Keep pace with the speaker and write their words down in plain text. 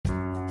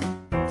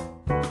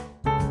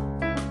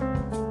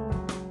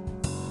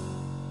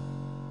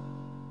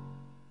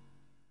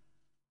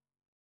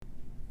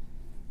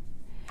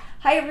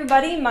Hi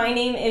everybody, my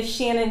name is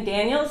Shannon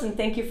Daniels and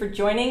thank you for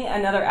joining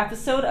another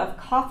episode of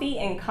Coffee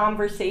and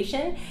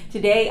Conversation.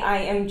 Today I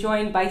am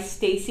joined by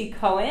Stacy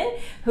Cohen,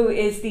 who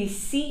is the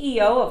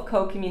CEO of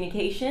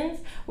Co-Communications,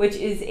 which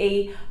is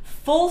a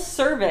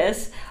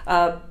full-service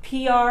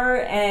PR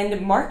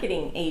and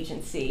marketing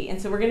agency.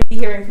 And so we're going to be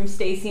hearing from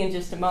Stacy in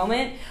just a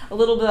moment. A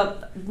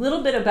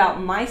little bit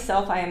about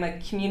myself. I am a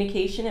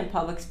communication and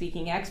public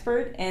speaking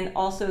expert and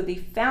also the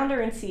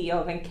founder and CEO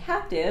of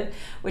Encaptive,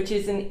 which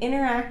is an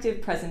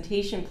interactive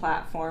presentation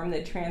platform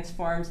that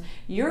transforms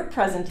your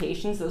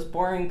presentations, those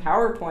boring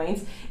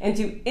PowerPoints,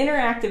 into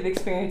interactive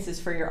experiences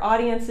for your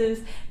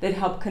audiences that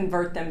help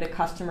convert them to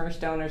customers,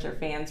 donors, or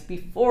fans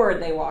before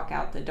they walk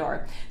out the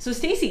door. So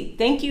Stacy,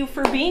 thank you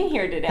for being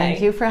here today.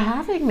 Thank you for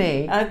having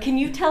me. Can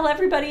you tell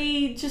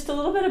everybody just a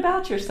little bit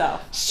about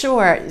yourself?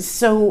 Sure.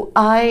 So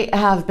I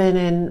have been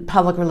in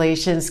public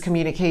relations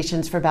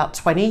communications for about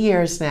 20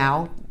 years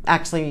now.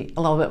 Actually,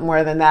 a little bit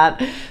more than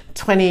that,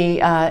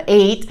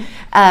 28,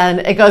 and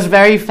it goes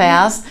very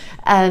fast.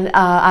 And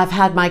I've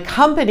had my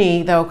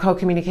company, though,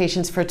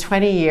 Co-Communications, for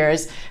 20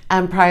 years.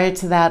 And prior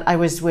to that, I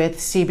was with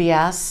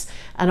CBS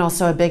and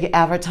also a big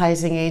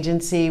advertising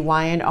agency,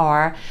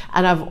 Y&R.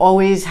 And I've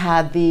always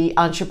had the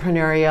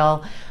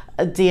entrepreneurial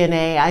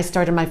DNA. I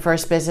started my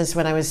first business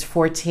when I was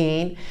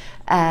 14.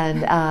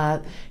 And,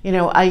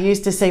 I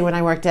used to say when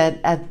I worked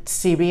at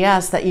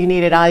CBS that you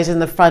needed eyes in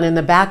the front and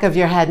the back of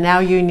your head. Now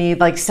you need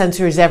like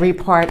sensors every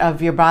part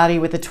of your body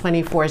with a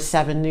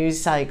 24/7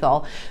 news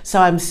cycle. So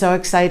I'm so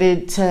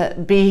excited to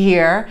be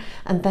here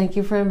and thank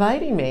you for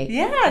inviting me.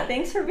 Yeah,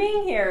 thanks for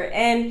being here.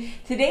 And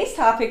today's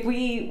topic,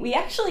 we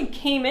actually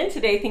came in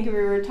today thinking we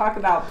were going to talk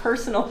about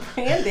personal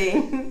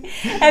branding.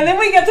 And then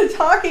we got to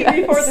talking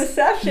before the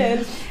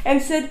session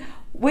and said,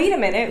 wait a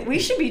minute, we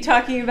should be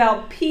talking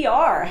about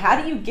PR.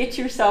 How do you get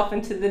yourself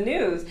into the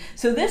news?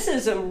 So this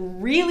is a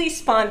really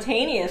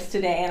spontaneous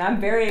today, and I'm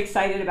very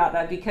excited about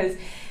that because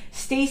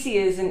Stacy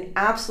is an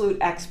absolute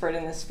expert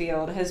in this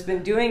field, has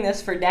been doing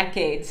this for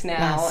decades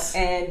now, Yes.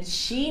 and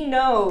she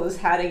knows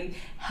how to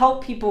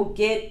help people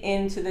get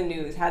into the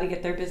news, how to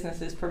get their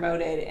businesses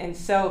promoted. And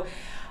so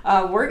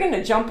we're going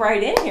to jump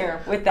right in here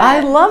with that.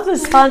 I love the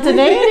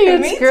spontaneity.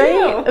 It's Me great.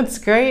 too. It's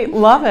great.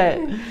 Love it.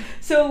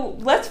 So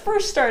let's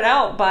first start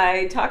out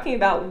by talking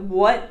about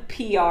what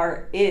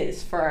PR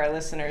is for our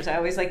listeners. I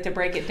always like to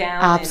break it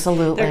down.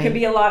 Absolutely. There can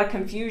be a lot of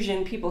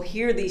confusion. People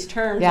hear these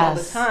terms all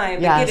the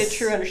time, but get a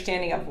true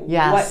understanding of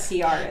what PR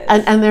is.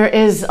 And there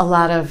is a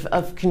lot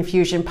of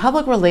confusion.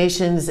 Public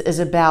relations is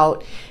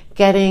about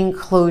getting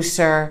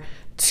closer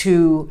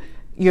to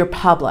your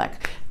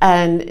public.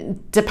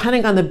 And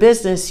depending on the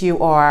business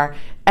you are,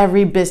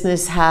 every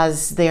business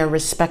has their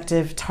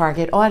respective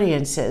target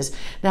audiences.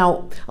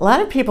 Now, a lot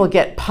of people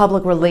get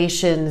public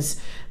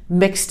relations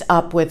mixed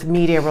up with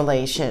media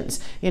relations,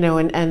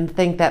 and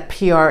think that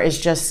PR is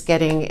just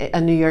getting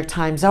a New York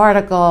Times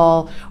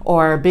article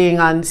or being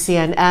on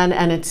CNN,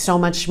 and it's so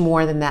much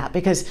more than that.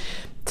 Because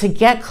to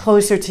get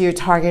closer to your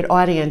target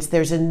audience,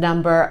 there's a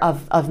number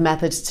of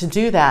methods to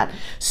do that.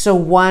 So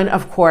one,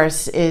 of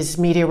course, is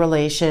media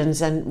relations,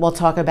 and we'll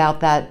talk about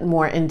that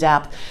more in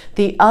depth.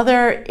 The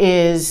other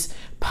is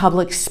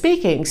public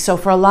speaking. So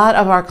for a lot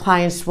of our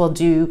clients, we'll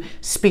do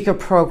speaker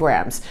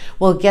programs.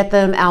 We'll get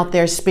them out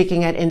there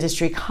speaking at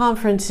industry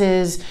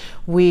conferences.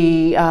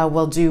 We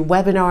will do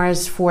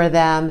webinars for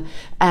them.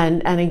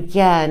 And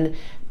again,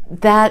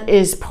 that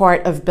is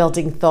part of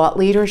building thought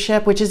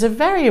leadership, which is a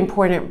very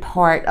important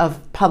part of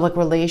public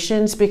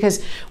relations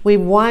because we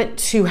want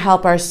to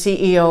help our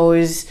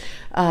CEOs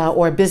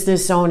or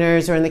business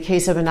owners, or in the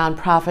case of a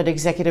nonprofit,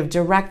 executive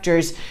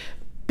directors,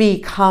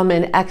 become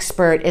an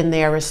expert in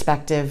their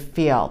respective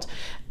field.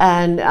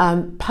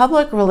 And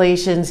public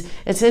relations,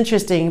 it's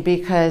interesting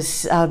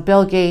because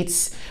Bill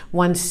Gates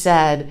once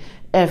said,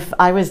 if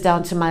I was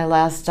down to my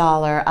last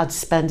dollar, I'd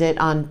spend it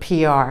on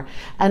PR.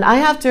 And I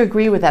have to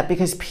agree with that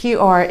because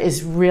PR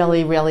is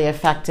really, really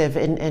effective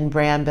in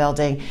brand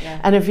building. Yeah.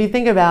 And if you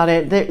think about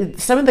it,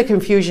 some of the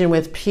confusion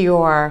with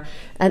PR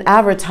and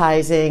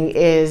advertising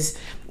is,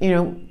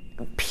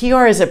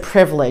 PR is a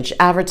privilege.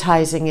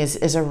 Advertising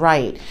is a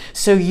right.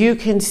 So you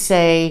can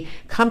say,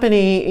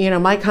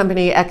 my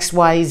company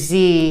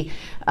XYZ,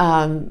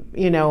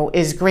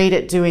 is great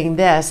at doing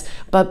this,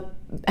 but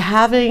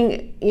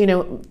having,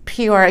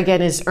 PR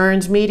again is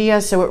earned media,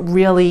 so it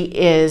really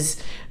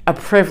is a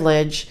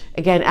privilege.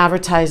 Again,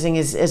 advertising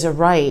is a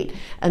right.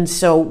 And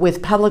so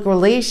with public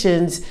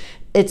relations,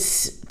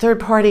 it's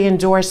third-party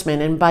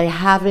endorsement. And by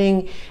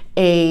having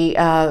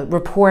a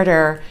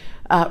reporter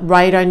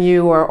write on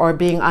you or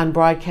being on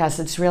broadcast,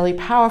 it's really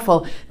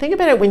powerful. Think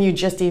about it when you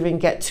just even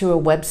get to a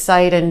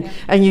website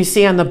and you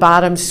see on the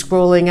bottom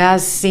scrolling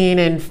as seen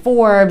in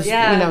Forbes,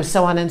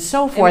 so on and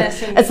so forth.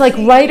 MSNBC, it's like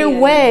right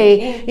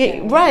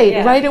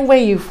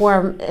away you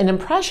form an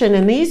impression.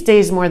 And these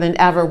days more than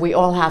ever, we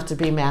all have to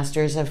be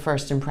masters of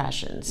first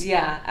impressions.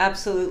 Yeah,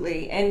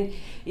 absolutely. And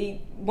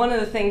one of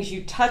the things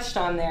you touched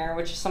on there,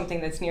 which is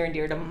something that's near and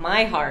dear to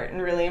my heart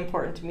and really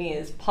important to me,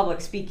 is public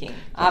speaking.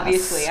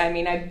 Obviously, I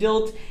mean, I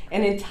built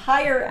an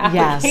entire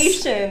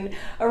application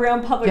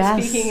around public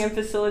speaking and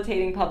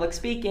facilitating public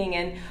speaking.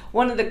 And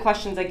one of the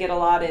questions I get a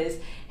lot is,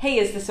 hey,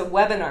 is this a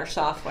webinar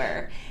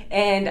software?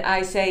 And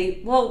I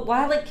say, well,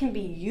 while it can be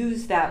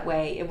used that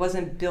way, it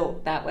wasn't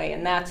built that way.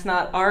 And that's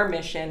not our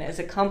mission as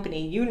a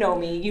company. You know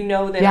me, you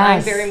know that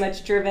I'm very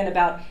much driven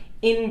about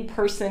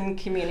in-person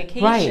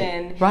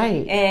communication.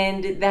 Right.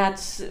 And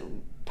that's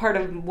part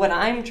of what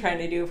I'm trying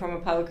to do from a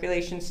public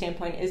relations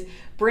standpoint, is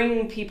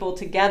bring people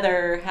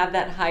together, have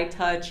that high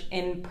touch,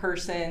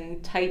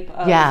 in-person type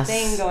of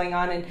thing going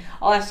on. And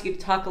I'll ask you to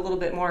talk a little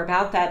bit more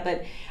about that.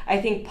 But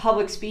I think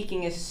public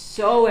speaking is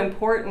so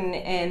important.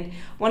 And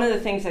one of the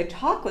things I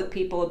talk with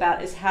people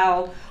about is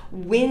how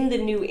when the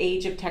new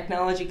age of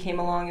technology came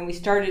along and we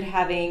started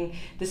having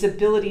this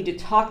ability to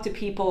talk to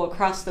people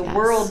across the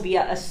world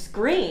via a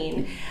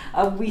screen,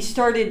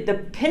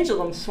 the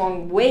pendulum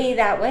swung way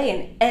that way,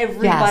 and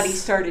everybody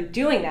started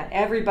doing that.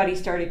 Everybody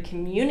started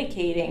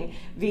communicating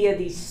via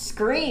these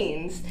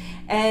screens.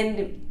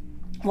 And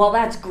while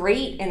that's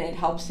great and it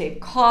helps save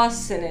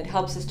costs and it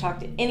helps us talk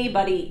to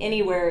anybody,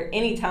 anywhere,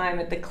 anytime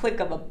at the click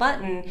of a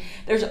button,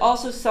 there's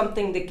also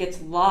something that gets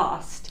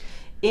lost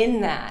in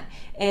that.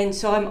 And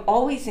so I'm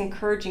always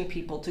encouraging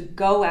people to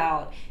go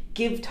out,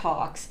 give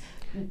talks.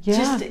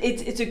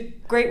 It's a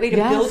great way to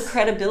build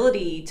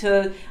credibility,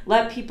 to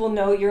let people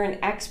know you're an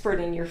expert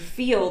in your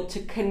field, to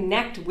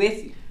connect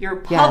with your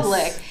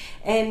public.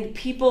 And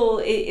people,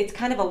 it's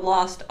kind of a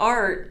lost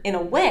art in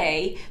a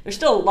way. There's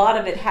still a lot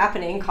of it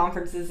happening,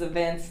 conferences,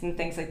 events, and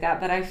things like that.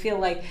 But I feel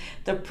like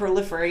the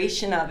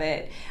proliferation of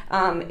it,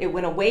 it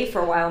went away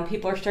for a while, and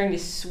people are starting to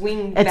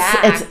swing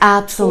back. It's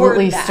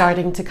absolutely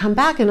starting to come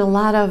back. And a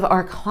lot of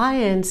our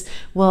clients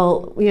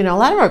will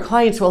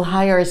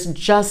hire us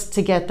just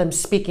to get them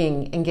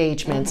speaking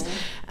engagements.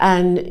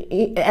 And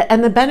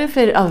the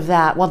benefit of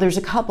that, well, there's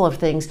a couple of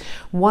things.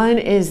 One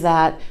is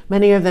that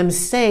many of them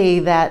say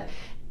that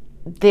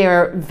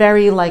they're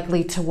very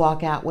likely to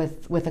walk out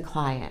with a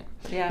client.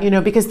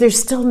 Because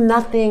there's still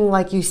nothing,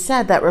 like you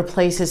said, that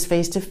replaces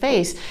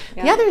face-to-face.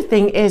 The other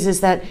thing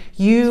is that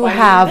you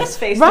have of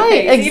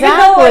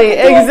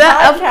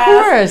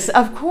course.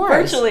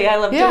 Virtually, I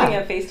love doing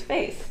it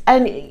face-to-face.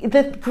 And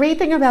the great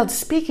thing about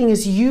speaking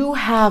is you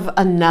have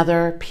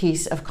another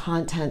piece of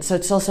content. So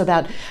it's also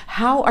about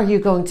how are you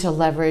going to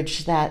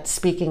leverage that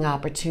speaking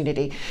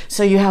opportunity.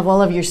 So you have all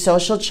of your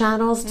social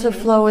channels to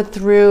flow it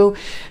through.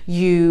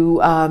 You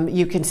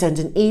can send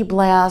an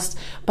e-blast,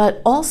 but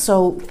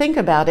also think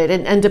about it.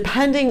 And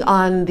depending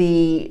on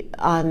the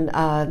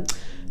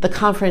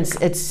conference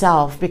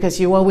itself,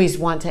 because you always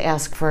want to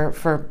ask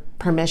for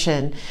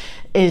permission,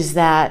 is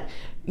that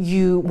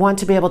you want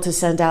to be able to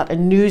send out a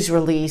news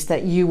release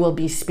that you will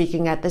be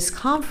speaking at this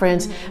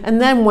conference. And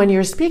then when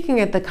you're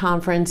speaking at the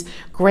conference,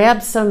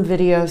 grab some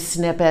video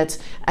snippets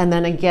and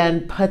then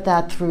again put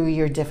that through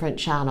your different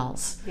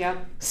channels.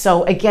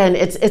 So again,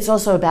 it's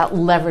also about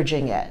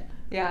leveraging it.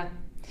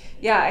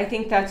 I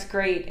think that's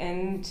great.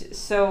 And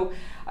so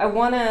I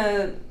want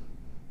to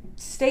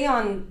stay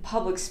on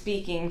public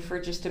speaking for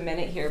just a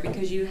minute here,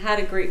 because you had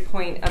a great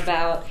point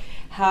about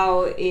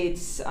how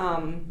it's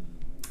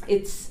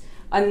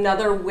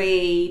another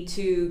way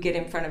to get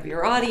in front of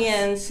your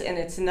audience, and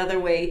it's another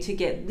way to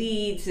get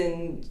leads,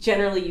 and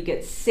generally you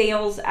get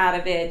sales out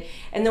of it.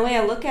 And the way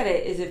I look at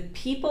it is, if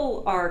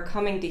people are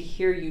coming to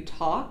hear you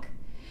talk,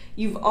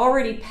 you've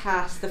already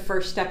passed the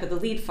first step of the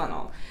lead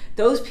funnel.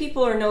 Those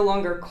people are no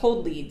longer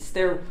cold leads,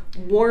 they're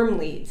warm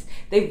leads.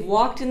 They've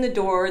walked in the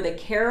door, they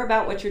care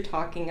about what you're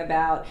talking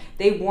about,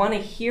 they want to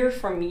hear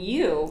from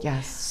you.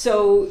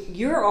 So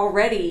you're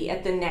already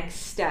at the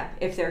next step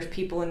if there's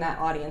people in that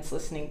audience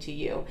listening to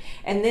you.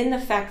 And then the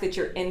fact that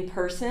you're in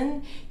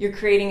person, you're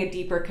creating a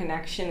deeper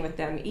connection with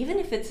them. Even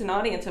if it's an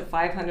audience of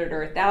 500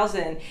 or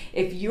 1,000,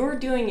 if you're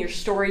doing your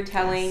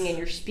storytelling and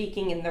you're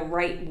speaking in the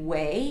right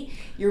way,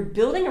 you're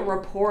building a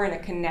rapport and a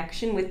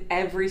connection with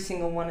every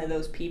single one of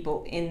those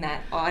people in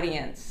that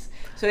audience.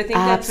 So I think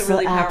that's a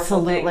really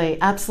powerful thing.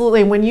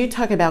 Absolutely. When you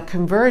talk about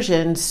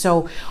conversion,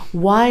 so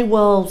why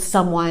will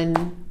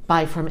someone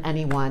buy from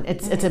anyone?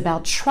 It's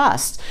about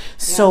trust.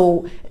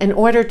 So in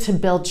order to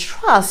build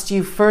trust,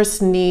 you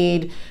first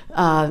need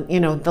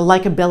the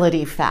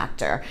likability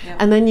factor,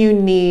 and then you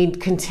need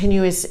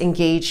continuous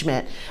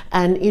engagement.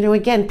 And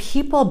again,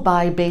 people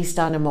buy based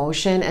on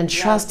emotion, and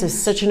trust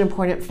is such an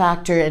important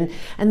factor.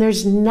 And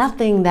there's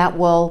nothing that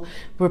will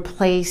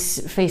replace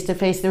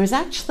face-to-face. There's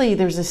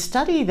a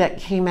study that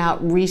came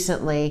out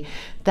recently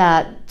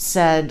that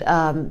said,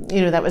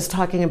 that was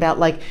talking about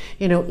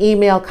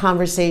email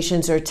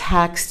conversations or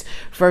text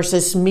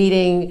versus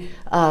meeting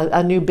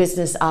a new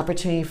business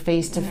opportunity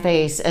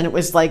face-to-face, and it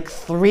was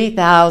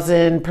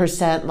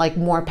 3,000%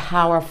 more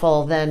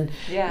powerful than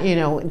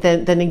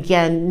than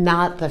again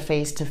not the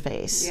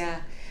face-to-face.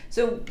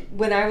 So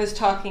when I was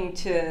talking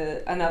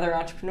to another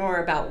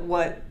entrepreneur about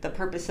what the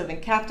purpose of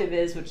Incaptive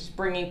is, which is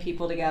bringing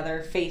people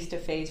together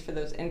face-to-face for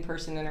those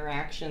in-person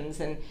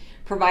interactions and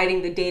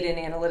providing the data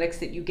and analytics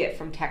that you get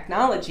from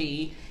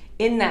technology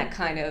in that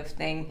kind of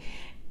thing.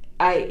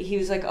 He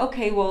was like,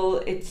 okay,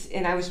 well,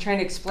 and I was trying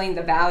to explain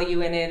the value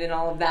in it and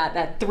all of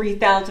that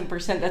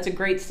 3,000%, that's a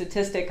great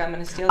statistic. I'm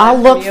going to steal that I'll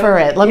from look you. for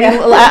it.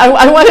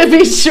 I want to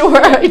be sure.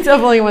 I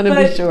definitely want to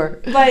be sure.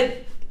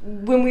 But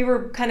when we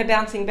were kind of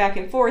bouncing back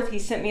and forth, he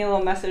sent me a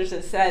little message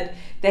that said,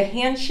 the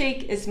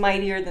handshake is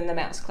mightier than the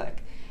mouse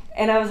click.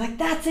 And I was like,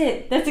 that's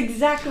it. That's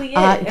exactly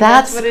it.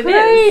 That's what it great.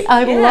 is.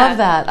 I love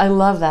that. I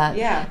love that.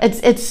 Yeah.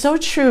 It's so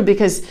true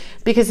because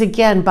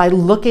again, by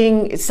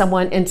looking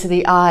someone into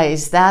the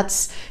eyes,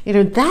 that's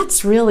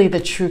really the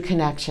true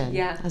connection.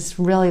 Yeah. That's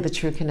really the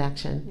true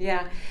connection.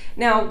 Yeah.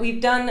 Now,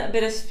 we've done a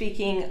bit of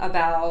speaking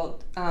about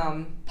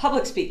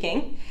public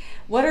speaking.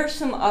 What are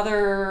some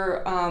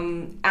other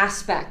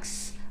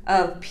aspects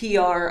of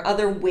PR,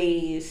 other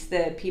ways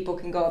that people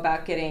can go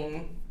about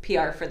getting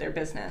PR for their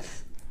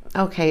business?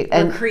 Okay,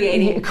 and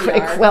creating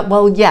PR.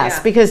 Well, yes,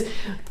 yeah. because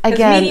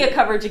again, media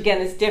coverage again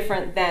is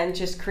different than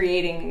just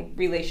creating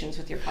relations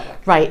with your public.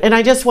 Right, and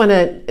I just want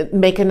to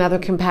make another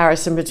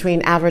comparison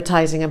between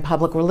advertising and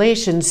public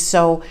relations.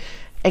 So,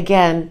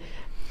 again,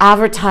 I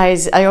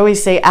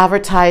always say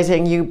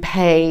advertising you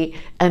pay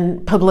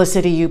and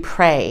publicity you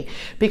pray,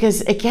 because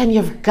again,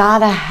 you've got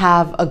to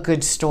have a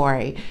good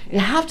story. You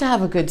have to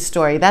have a good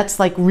story. That's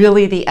like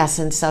really the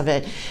essence of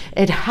it.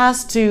 It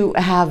has to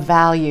have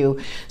value.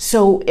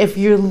 So if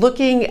you're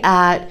looking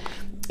at,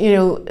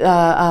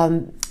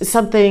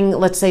 something,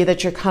 let's say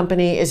that your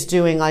company is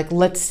doing, like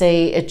let's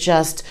say it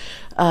just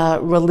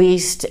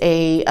released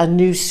a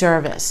new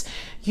service.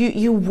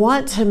 You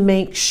want to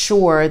make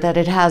sure that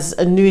it has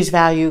a news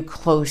value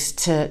close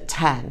to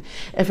 10.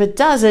 If it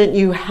doesn't,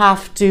 you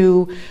have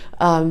to,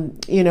 reframe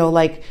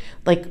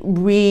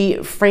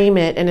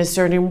it in a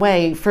certain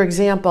way. For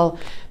example,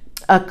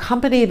 a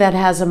company that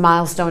has a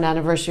milestone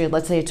anniversary,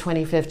 let's say a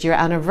 25th year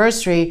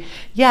anniversary,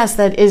 yes,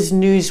 that is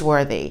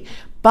newsworthy,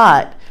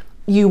 but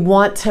you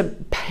want to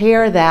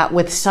pair that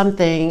with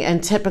something,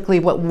 and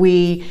typically what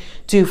we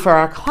do for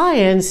our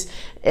clients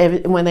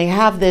when they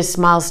have this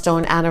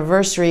milestone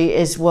anniversary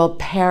is we'll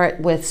pair it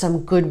with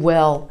some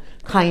goodwill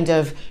kind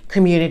of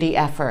community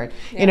effort,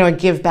 a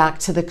give back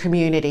to the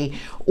community,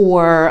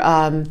 or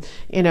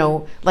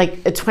like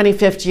a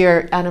 25th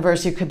year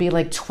anniversary could be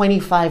like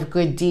 25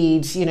 good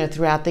deeds,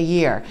 throughout the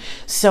year.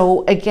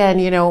 So again,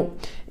 you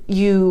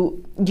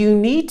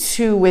need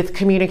to, with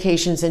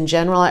communications in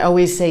general, I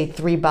always say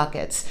 3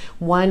 buckets.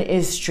 One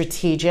is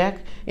strategic,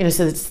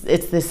 so it's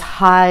this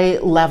high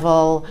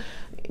level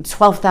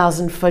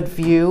 12,000 foot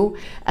view,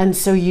 and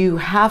so you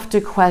have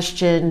to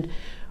question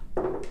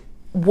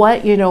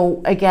what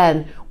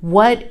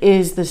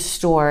is the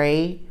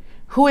story,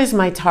 who is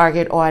my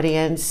target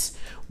audience,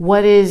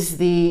 what is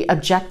the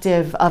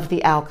objective of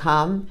the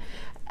outcome,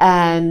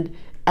 and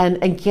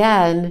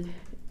again,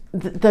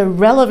 the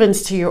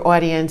relevance to your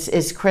audience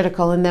is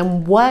critical. And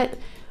then who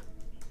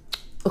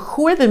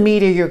are the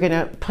media you're going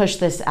to push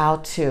this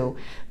out to,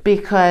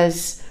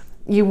 because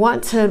you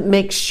want to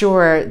make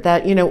sure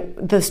that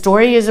the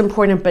story is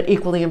important, but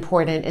equally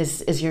important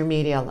is your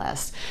media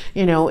list.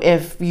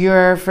 If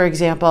you're, for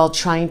example,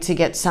 trying to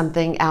get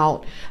something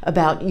out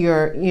about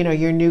your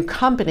new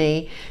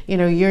company,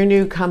 your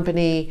new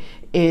company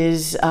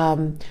is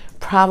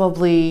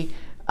probably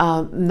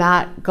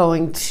not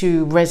going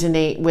to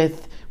resonate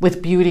with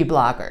beauty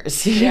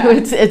bloggers.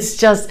 It's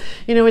just,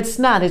 it's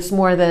not. It's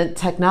more the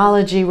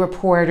technology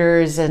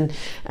reporters and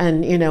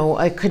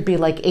it could be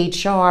like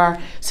HR.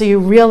 So you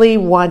really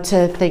want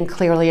to think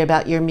clearly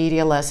about your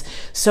media list.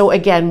 So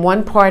again,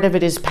 one part of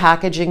it is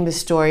packaging the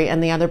story,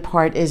 and the other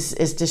part is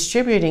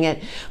distributing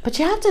it. But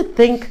you have to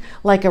think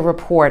like a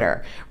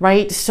reporter,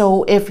 right?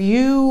 So if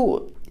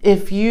you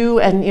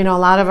and a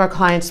lot of our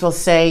clients will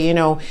say,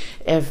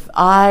 if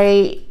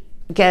I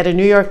get a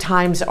New York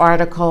Times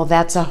article,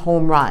 that's a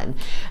home run.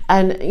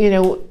 And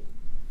how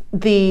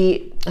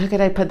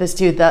could I put this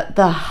to you?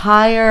 The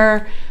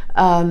higher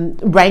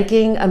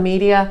ranking a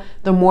media,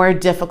 the more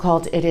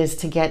difficult it is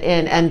to get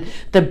in, and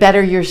the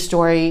better your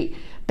story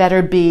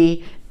better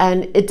be.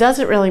 And it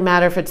doesn't really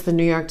matter if it's the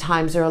New York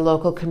Times or a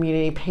local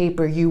community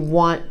paper. You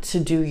want to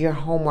do your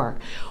homework.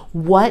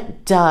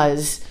 What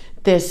does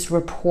this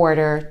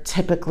reporter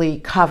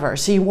typically cover?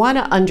 So you want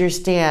to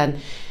understand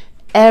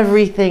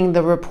everything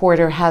the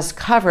reporter has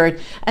covered,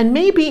 and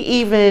maybe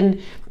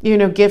even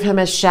give him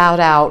a shout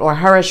out or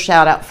her a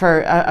shout out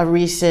for a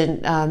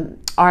recent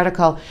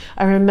article.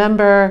 I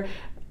remember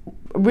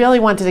really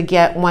wanted to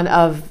get one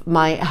of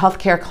my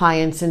healthcare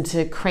clients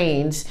into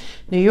Cranes,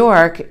 New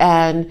York,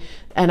 and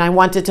I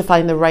wanted to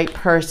find the right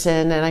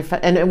person,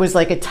 and it was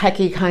like a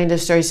techie kind of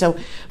story. So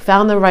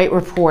found the right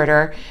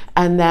reporter,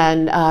 and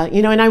then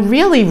and I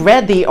really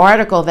read the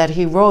article that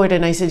he wrote,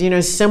 and I said,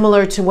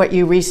 similar to what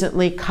you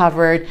recently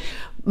covered,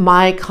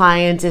 my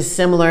client is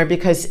similar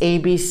because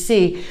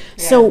ABC. Yeah.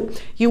 So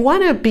you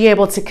want to be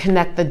able to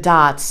connect the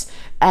dots,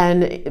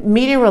 and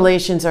media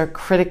relations are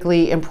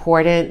critically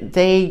important.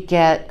 They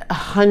get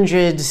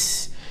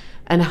hundreds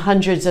and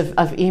hundreds of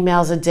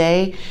emails a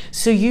day.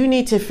 So you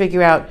need to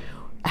figure out,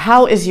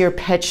 how is your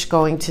pitch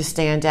going to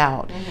stand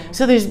out? Mm-hmm.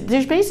 So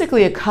there's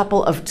basically a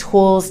couple of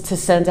tools to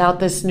send out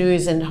this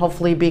news and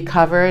hopefully be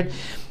covered.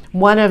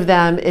 One of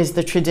them is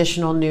the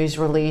traditional news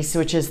release,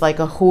 which is like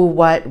a who,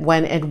 what,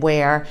 when, and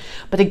where.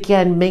 But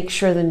again, make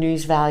sure the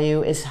news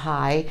value is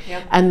high.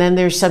 Yep. And then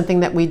there's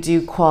something that we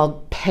do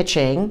called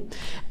pitching.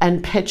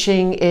 And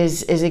pitching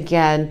is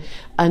again,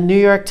 a New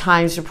York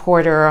Times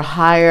reporter or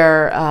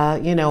higher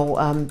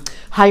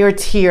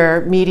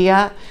tier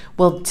media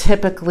will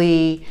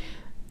typically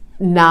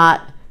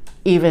not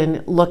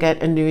even look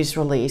at a news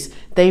release.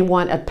 They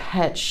want a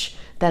pitch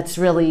that's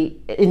really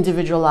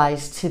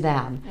individualized to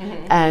them.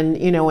 Mm-hmm. And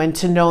and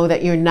to know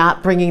that you're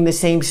not bringing the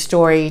same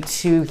story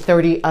to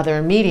 30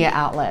 other media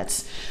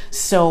outlets.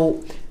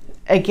 So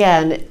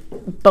again,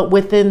 but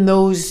within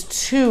those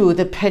two,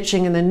 the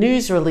pitching and the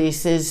news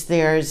releases,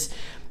 there's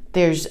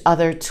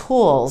other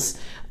tools.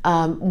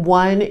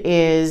 One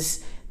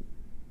is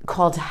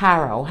called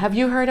HARO. Have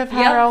you heard of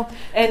HARO?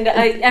 Yep.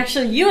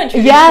 And you introduced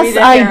me to HARO. Yes,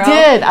 I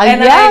did.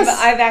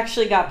 I've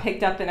actually got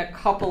picked up in a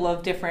couple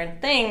of different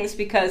things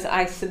because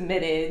I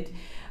submitted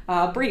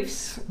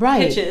briefs,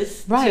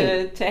 pitches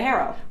to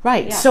HARO.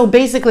 Right. Yeah. So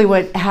basically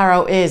what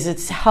HARO is,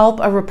 it's help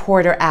a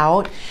reporter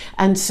out.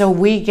 And so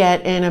we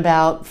get in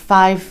about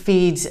 5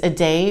 feeds a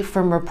day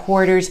from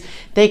reporters.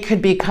 They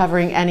could be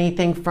covering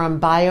anything from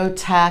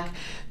biotech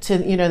to,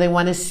 they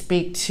want to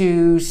speak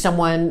to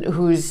someone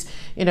who's,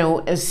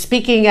 a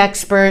speaking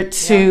expert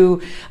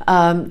to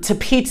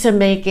pizza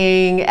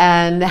making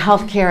and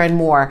healthcare and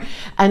more.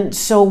 And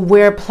so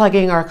we're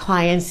plugging our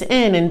clients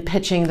in and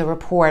pitching the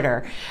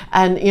reporter.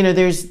 And,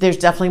 there's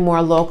definitely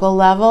more local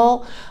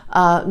level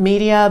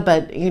media,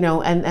 but,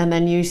 and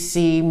then you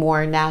see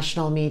more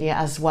national media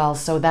as well.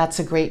 So that's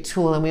a great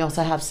tool. And we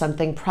also have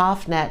something,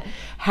 ProfNet.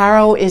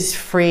 HARO is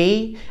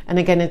free. And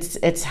again,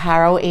 it's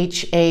HARO,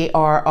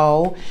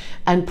 HARO.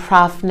 And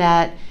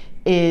ProfNet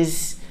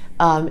is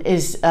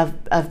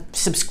a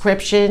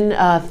subscription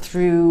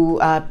through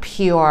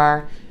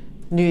PR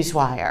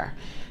Newswire,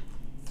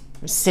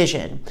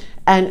 Cision.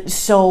 And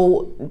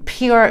so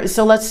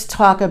let's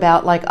talk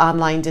about like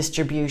online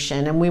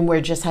distribution. And we were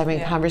just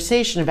having a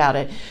conversation about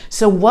it.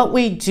 So what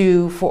we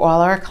do for all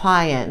our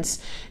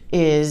clients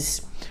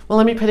is, well,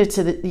 let me put it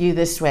to you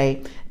this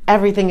way.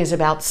 Everything is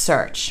about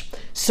search.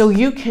 So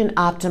you can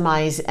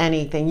optimize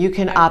anything. You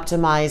can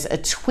optimize a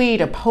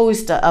tweet, a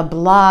post, a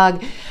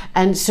blog.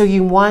 And so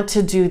you want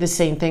to do the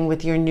same thing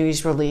with your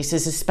news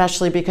releases,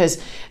 especially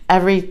because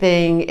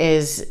everything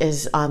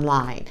is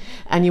online.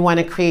 And you want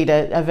to create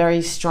a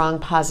very strong,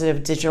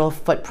 positive digital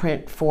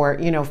footprint for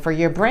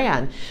your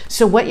brand.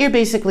 So what you're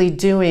basically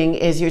doing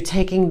is you're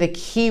taking the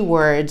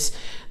keywords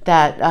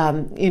that,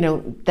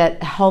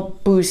 that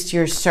help boost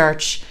your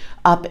search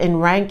up in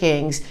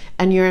rankings,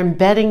 and you're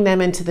embedding them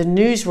into the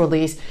news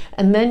release,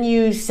 and then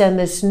you send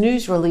this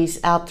news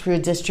release out through a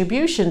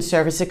distribution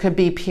service. It could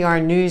be PR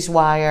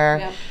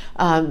Newswire,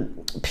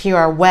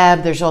 PR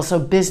Web. There's also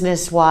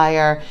Business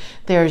Wire.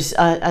 There's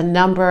a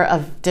number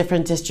of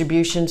different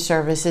distribution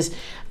services,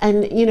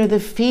 and the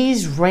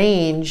fees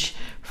range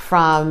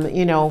from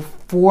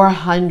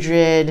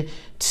 400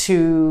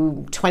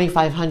 to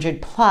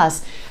 2,500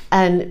 plus,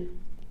 and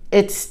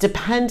it's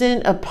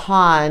dependent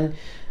upon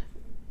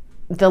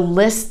the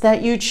list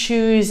that you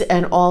choose,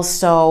 and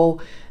also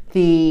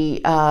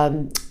the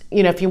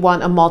if you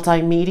want a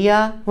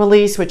multimedia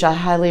release, which I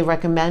highly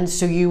recommend,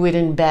 so you would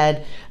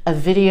embed a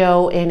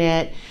video in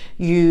it.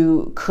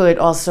 You could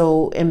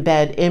also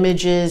embed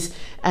images,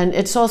 and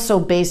it's also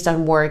based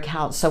on word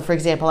count. So for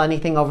example,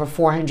 anything over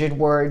 400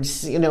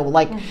 words,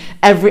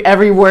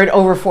 every word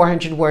over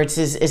 400 words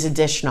is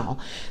additional.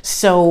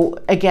 So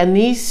again,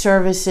 these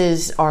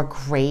services are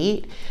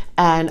great.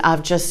 And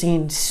I've just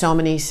seen so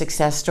many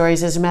success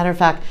stories. As a matter of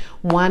fact,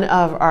 one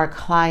of our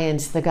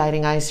clients, the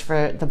Guiding Eyes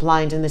for the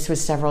Blind, and this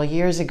was several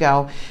years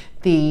ago,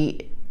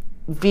 the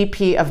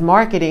VP of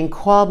marketing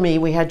called me.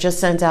 We had just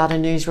sent out a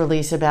news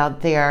release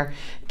about their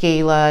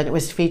gala, and it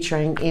was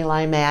featuring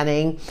Eli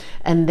Manning,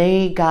 and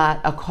they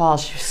got a call.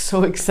 She was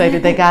so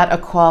excited. They got a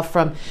call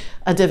from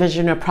a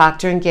division of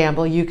Procter &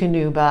 Gamble,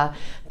 Eukanuba,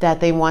 that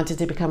they wanted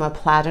to become a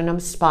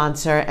platinum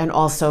sponsor and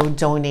also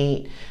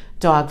donate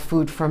dog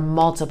food for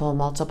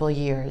multiple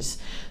years.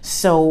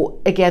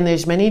 So again,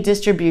 there's many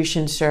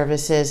distribution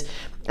services.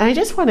 And I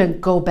just want to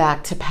go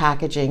back to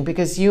packaging,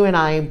 because you and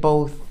I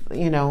both,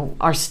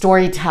 are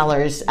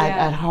storytellers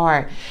at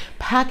heart.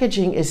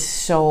 Packaging is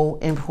so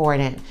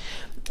important.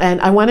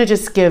 And I want to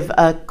just give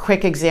a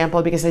quick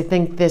example, because I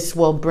think this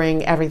will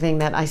bring everything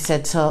that I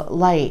said to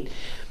light.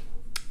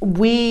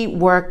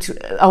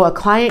 A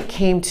client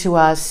came to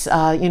us,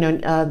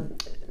 a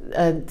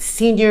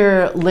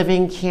senior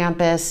living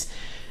campus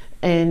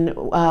in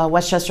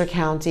Westchester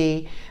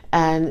County,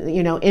 and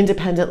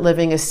independent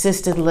living,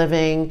 assisted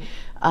living,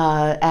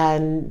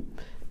 and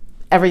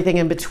everything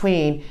in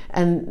between.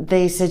 And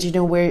they said,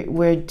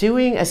 we're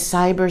doing a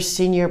cyber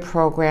senior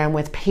program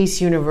with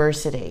Pace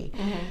University,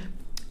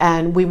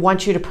 and we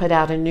want you to put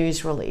out a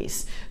news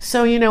release.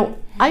 So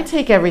I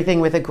take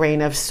everything with a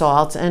grain of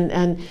salt,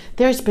 and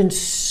there's been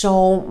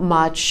so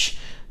much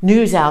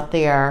news out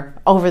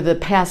there over the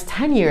past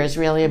 10 years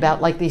really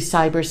about like these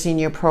cyber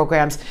senior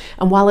programs.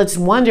 And while it's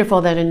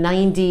wonderful that a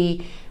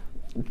 90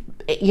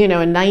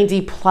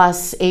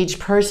 plus age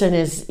person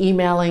is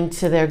emailing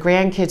to their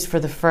grandkids for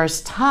the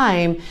first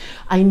time,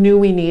 I knew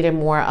we needed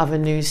more of a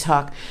news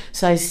hook.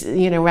 So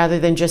rather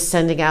than just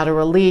sending out a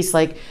release,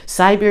 like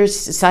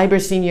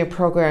cyber senior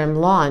program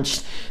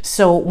launched.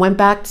 So went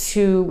back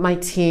to my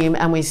team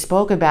and we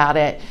spoke about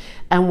it,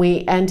 and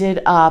we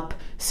ended up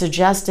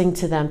suggesting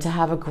to them to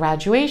have a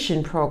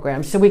graduation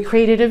program. So we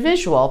created a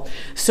visual.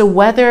 So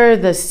whether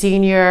the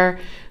senior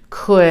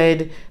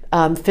could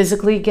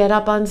physically get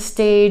up on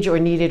stage or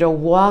needed a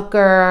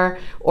walker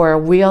or a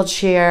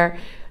wheelchair,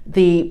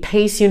 the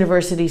Pace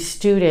University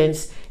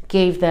students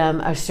gave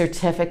them a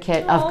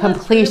certificate of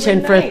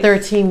completion for a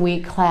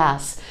 13-week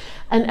class.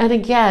 And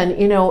again,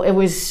 it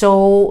was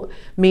so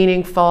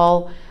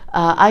meaningful.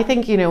 I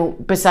think,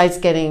 besides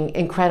getting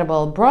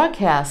incredible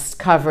broadcast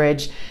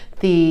coverage,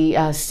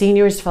 the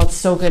seniors felt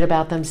so good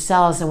about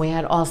themselves, and we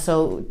had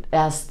also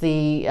asked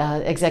the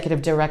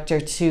executive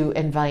director to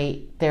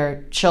invite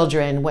their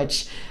children,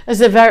 which is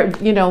a very,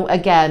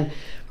 again,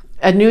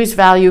 a news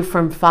value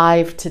from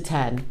 5 to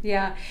 10.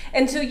 Yeah,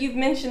 and so you've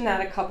mentioned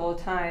that a couple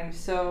of times.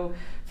 So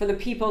for the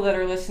people that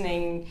are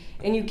listening,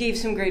 and you gave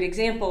some great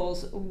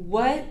examples,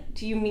 what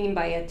do you mean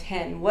by a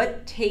 10?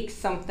 What takes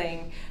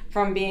something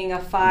from being a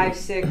 5,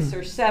 6,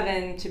 or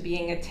 7 to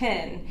being a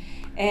 10?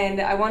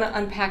 And I want to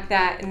unpack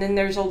that. And then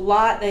there's a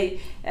lot that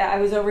I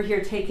was over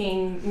here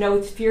taking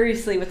notes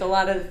furiously with a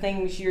lot of the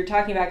things you're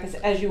talking about, because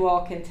as you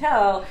all can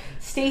tell,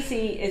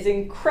 Stacy is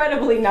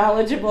incredibly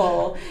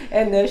knowledgeable,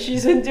 and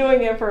she's been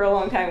doing it for a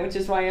long time, which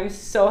is why I'm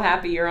so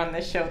happy you're on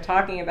this show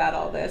talking about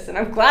all this. And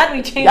I'm glad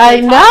we changed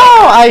the topic.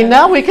 I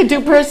know. We could do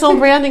personal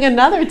branding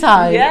another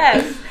time.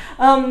 Yes.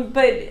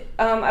 But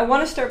I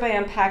want to start by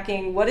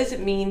unpacking what does it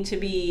mean to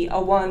be a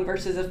 1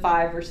 versus a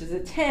 5 versus a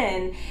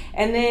 10,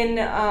 and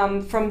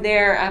then from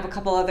there I have a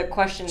couple other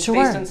questions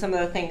based on some of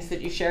the things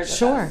that you shared with us.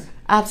 Sure,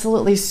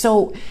 absolutely.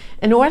 So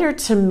in order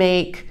to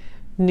make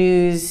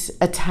news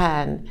a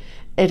 10,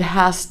 it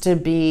has to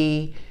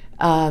be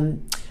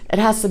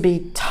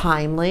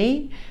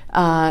timely,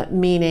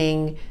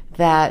 meaning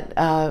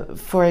that,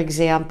 for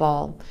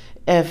example,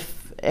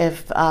 if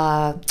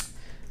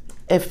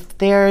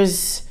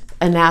there's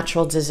a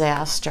natural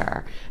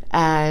disaster,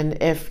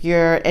 and if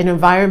you're an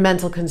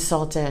environmental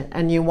consultant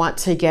and you want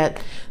to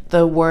get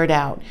the word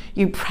out,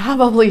 you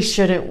probably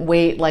shouldn't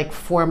wait like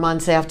 4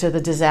 months after the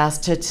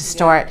disaster to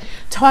start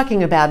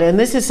talking about it. And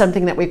this is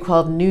something that we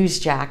call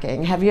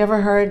newsjacking. Have you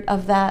ever heard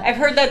of that? I've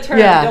heard that term.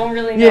 I don't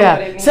really know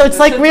what it means. So it's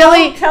like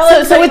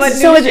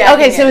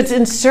it's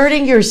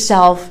inserting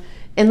yourself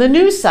in the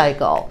news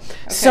cycle.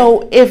 Okay.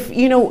 So if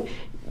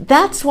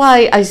that's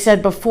why I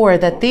said before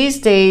that these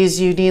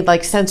days you need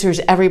like sensors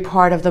every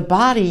part of the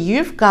body.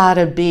 You've got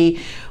to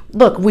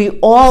look, we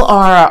all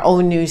are our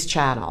own news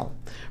channel,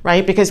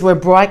 right? Because we're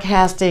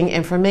broadcasting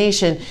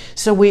information.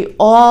 So we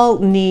all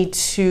need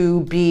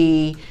to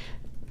be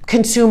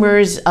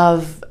consumers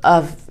of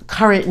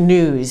current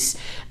news.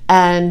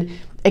 And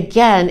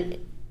again,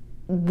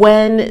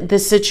 when the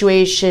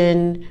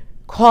situation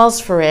calls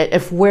for it,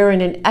 if we're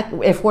an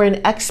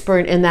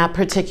expert in that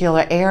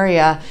particular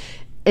area,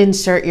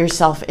 insert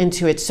yourself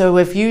into it. So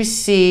if you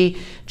see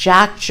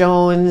Jack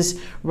Jones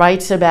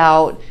writes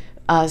about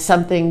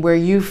something where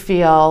you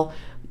feel,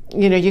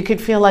 you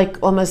could feel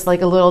like almost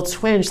like a little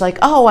twinge, like,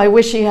 oh, I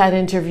wish he had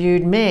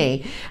interviewed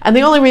me. And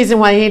the only reason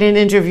why he didn't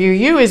interview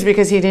you is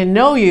because he didn't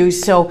know you.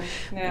 So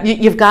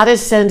you've got to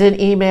send an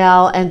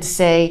email and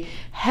say,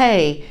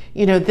 hey,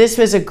 this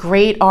was a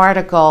great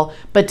article,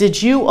 but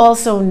did you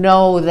also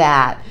know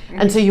that? Mm-hmm.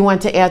 And so you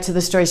want to add to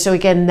the story. So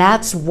again,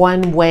 that's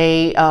one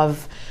way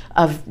of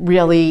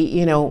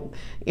really,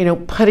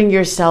 putting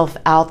yourself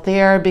out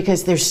there,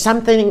 because there's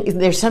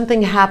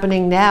something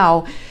happening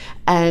now,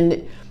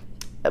 and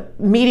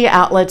media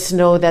outlets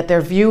know that their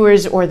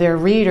viewers or their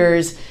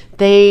readers,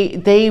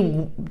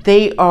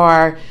 they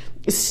are,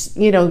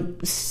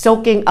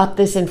 soaking up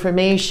this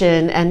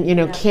information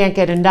and, can't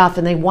get enough,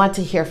 and they want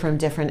to hear from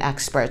different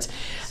experts.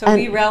 So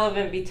be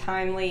relevant, be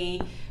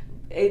timely.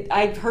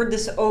 I've heard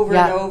this over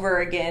and over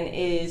again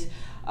is,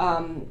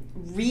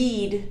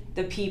 read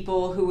the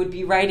people who would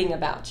be writing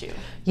about you,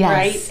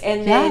 right?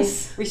 And then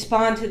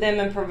respond to them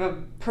and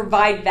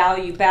provide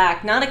value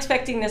back, not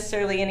expecting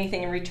necessarily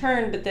anything in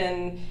return, but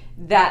then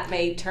that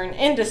may turn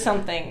into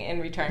something in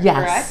return,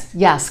 correct?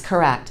 Yes,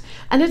 correct.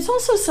 And it's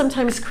also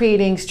sometimes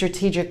creating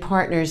strategic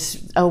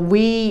partners.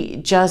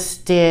 We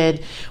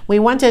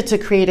wanted to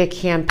create a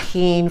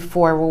campaign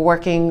we're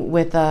working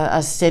with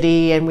a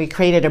city, and we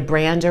created a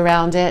brand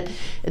around it.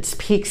 It's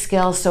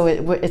Peekskill, so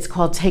it's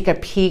called Take a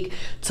Peek,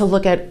 to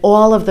look at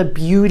all of the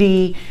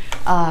beauty,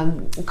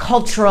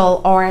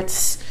 cultural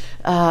arts,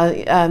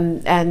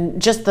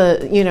 and just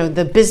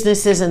the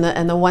businesses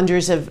and the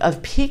wonders of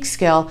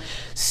Peekskill.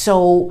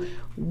 So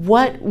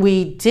what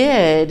we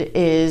did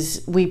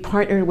is we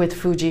partnered with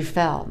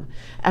Fujifilm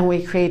and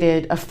we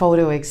created a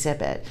photo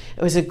exhibit.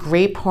 It was a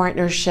great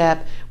partnership.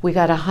 We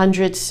got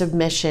 100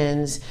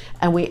 submissions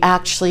and we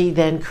actually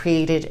then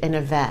created an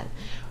event.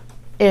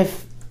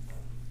 If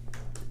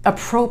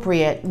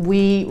appropriate,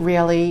 we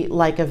really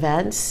like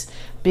events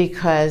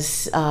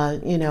because,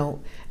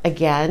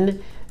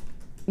 again,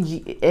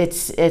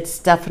 it's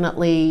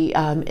definitely,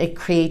 it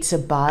creates a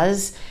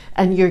buzz.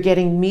 And you're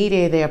getting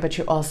media there, but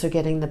you're also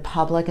getting the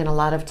public. And a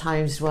lot of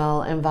times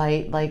we'll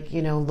invite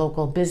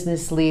local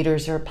business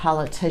leaders or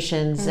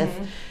politicians if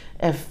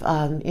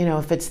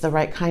it's the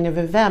right kind of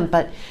event.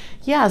 But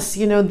yes,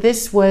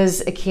 this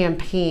was a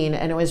campaign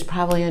and it was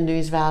probably a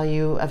news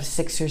value of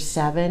 6 or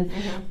 7.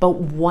 But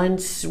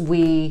once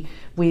we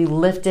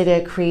lifted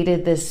it,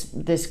 created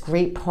this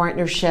great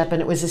partnership, and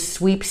it was a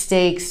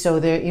sweepstakes, so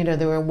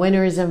there were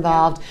winners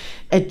involved.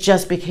 It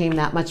just became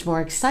that much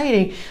more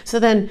exciting. So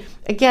then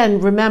again,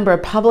 remember,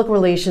 public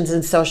relations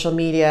and social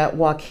media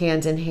walk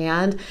hand in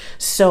hand.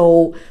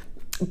 So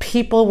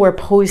people were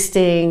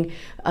posting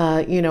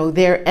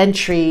their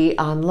entry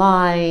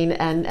online,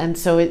 and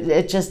so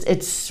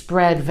it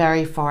spread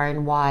very far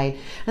and wide.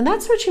 And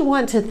that's what you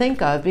want to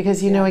think of,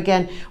 because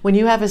again, when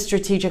you have a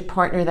strategic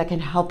partner that can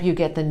help you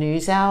get the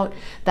news out,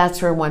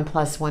 that's where 1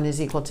 + 1 is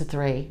equal to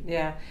 3.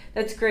 Yeah,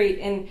 that's great.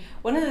 And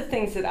one of the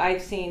things that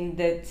I've seen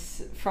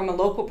that's, from a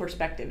local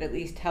perspective at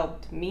least,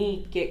 helped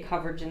me get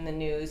coverage in the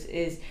news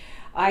is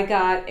I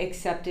got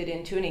accepted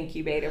into an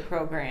incubator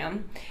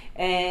program,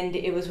 and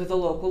it was with a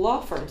local law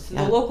firm. So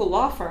the local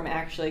law firm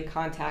actually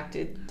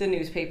contacted the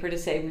newspaper to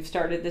say, we've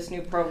started this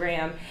new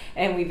program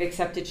and we've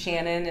accepted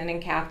Shannon and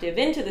Incaptive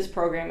into this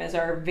program as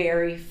our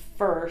very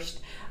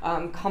first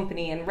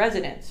company and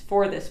residence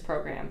for this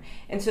program.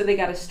 And so they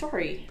got a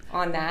story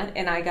on that,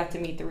 and I got to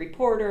meet the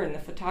reporter and the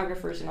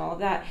photographers and all of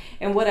that.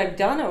 And what I've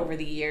done over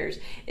the years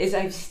is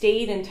I've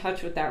stayed in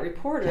touch with that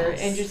reporter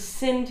and just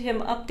send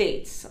him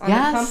updates on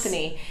the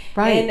company.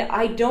 Right. And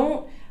I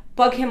don't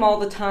bug him all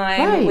the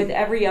time with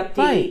every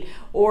update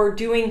or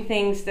doing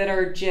things that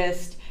are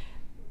just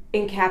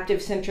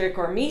Incaptive centric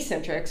or me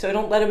centric. So I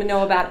don't let him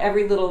know about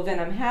every little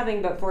event I'm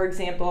having. But for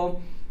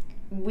example,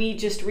 we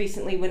just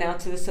recently went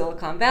out to the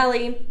Silicon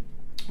Valley.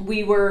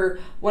 We were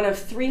one of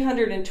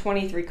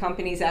 323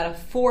 companies out of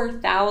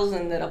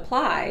 4,000 that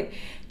applied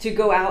to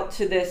go out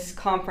to this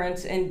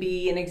conference and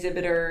be an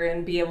exhibitor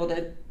and be able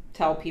to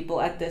tell people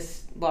at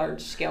this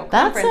large scale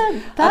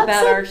conference about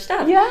our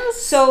stuff. Yes.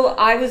 So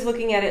I was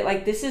looking at it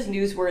like, this is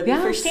newsworthy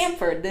for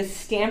Stanford. This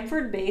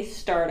Stanford-based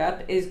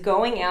startup is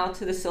going out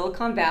to the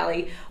Silicon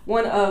Valley,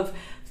 one of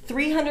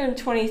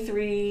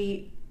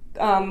 323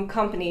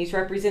 companies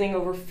representing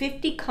over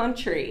 50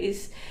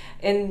 countries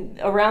and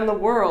around the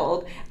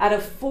world, out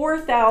of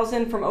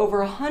 4,000 from over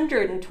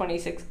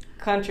 126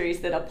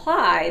 countries that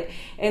applied.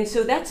 And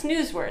so that's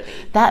newsworthy.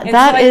 So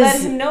I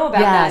let him know about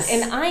that.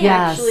 And I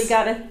actually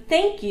got a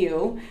thank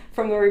you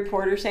from the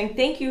reporter saying,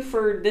 thank you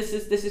for this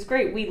is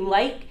great. We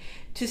like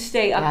to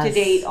stay up to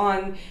date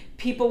on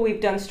people we've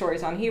done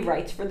stories on. He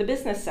writes for the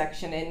business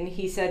section, and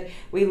he said,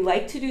 we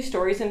like to do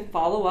stories and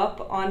follow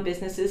up on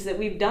businesses that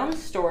we've done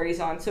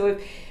stories on. So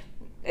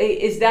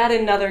is that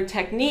another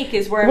technique,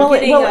 is where I'm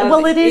getting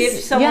if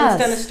someone's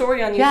done a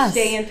story on you,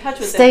 stay in touch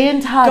with them. Stay in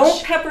touch.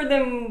 Don't pepper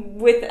them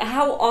with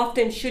how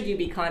often should you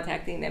be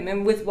contacting them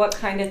and with what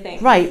kind of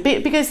things. Right,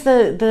 because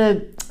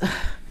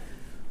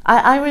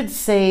I would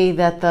say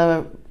that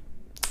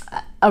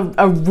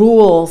a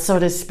rule, so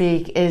to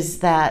speak, is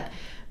that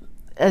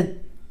a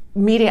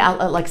media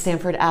outlet like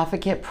Stanford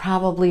Advocate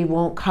probably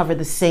won't cover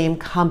the same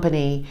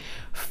company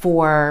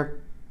for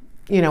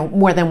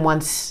more than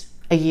once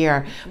a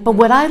year. But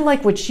what I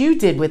like what you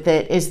did with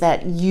it is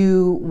that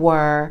you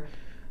are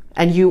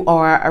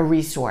a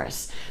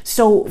resource.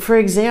 So for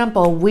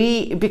example,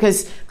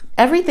 because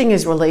everything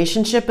is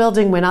relationship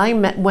building. When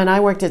I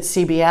worked at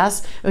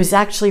CBS, it was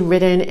actually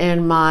written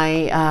in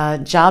my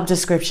job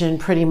description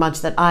pretty much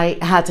that I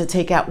had to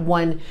take out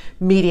one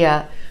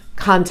media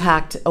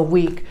contact a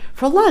week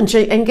for lunch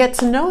and get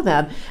to know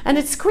them. And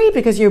it's great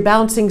because you're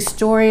bouncing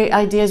story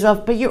ideas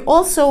off, but you're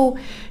also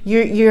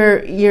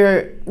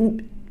you're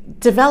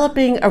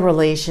developing a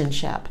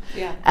relationship.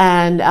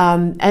 And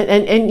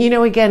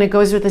again, it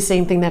goes with the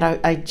same thing that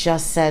I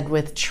just said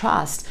with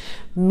trust.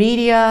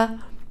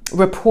 Media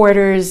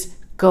reporters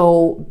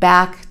go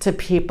back to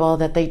people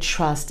that they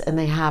trust and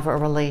they have a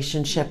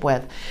relationship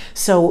with.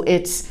 So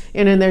it's,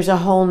 and there's a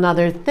whole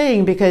nother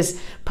thing, because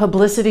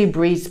publicity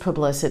breeds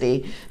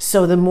publicity.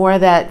 So the more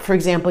that, for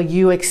example,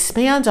 you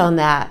expand on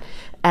that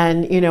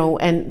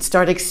and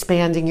start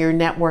expanding your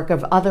network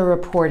of other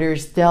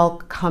reporters, they'll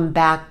come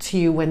back to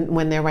you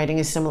when they're writing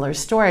a similar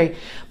story.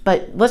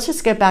 But let's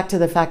just get back to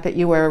the fact that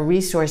you are a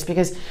resource,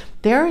 because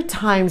there are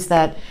times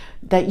that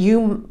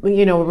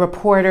a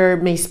reporter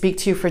may speak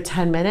to you for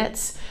 10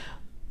 minutes,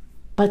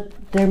 but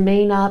there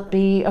may not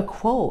be a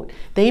quote.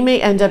 They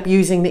may end up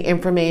using the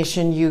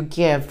information you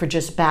give for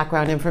just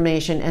background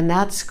information, and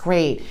that's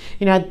great.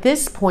 At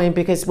this point,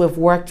 because we've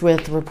worked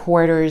with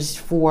reporters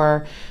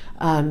for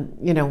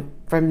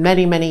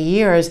many, many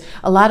years,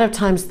 a lot of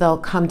times they'll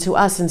come to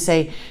us and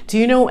say, do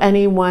you know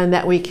anyone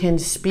that we can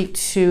speak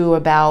to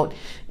about,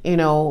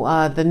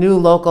 the new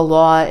local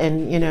law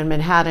in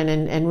Manhattan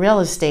and real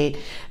estate?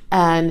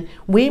 And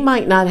we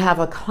might not have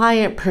a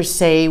client per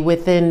se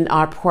within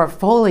our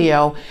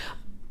portfolio,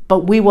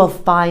 but we will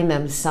find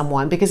them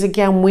someone, because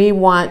again, we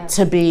want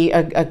to be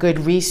a good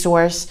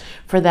resource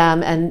for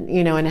them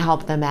and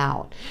help them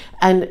out.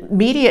 And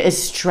media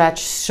is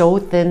stretched so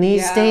thin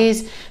these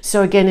days.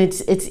 So again,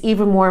 it's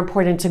even more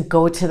important to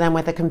go to them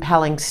with a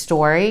compelling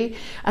story,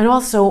 and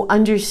also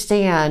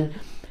understand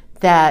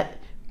that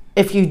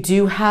if you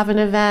do have an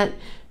event,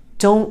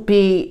 don't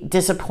be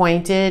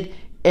disappointed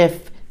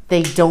if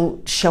they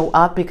don't show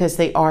up because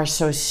they are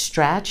so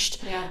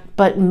stretched.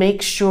 But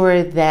make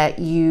sure that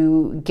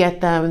you get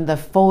them the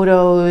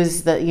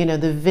photos,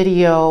 the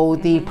video,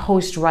 the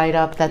post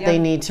write-up that they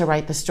need to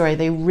write the story.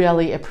 They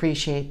really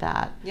appreciate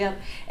that.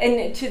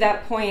 And to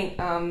that point,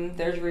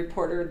 there's a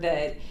reporter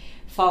that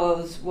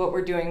follows what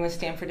we're doing with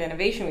Stanford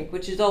Innovation Week,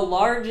 which is a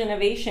large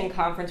innovation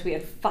conference. We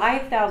had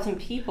 5,000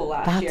 people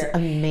last year. That's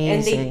amazing.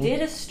 And they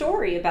did a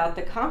story about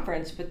the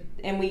conference,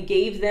 and we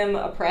gave them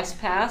a press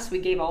pass. We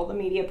gave all the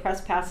media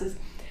press passes,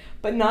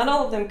 but not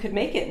all of them could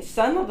make it. And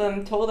some of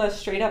them told us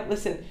straight up,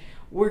 listen,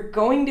 we're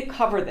going to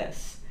cover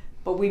this,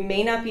 but we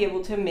may not be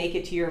able to make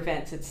it to your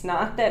events. It's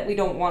not that we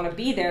don't want to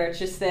be there. It's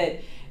just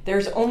that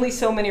there's only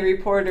so many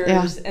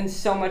reporters and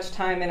so much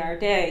time in our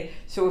day.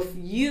 So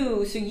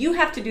you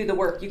have to do the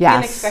work. You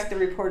can't expect the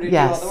reporter to do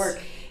all the work.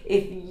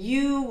 If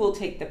you will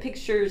take the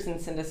pictures and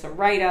send us a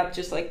write-up,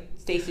 just like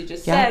Stacy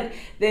just said,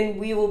 then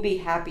we will be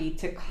happy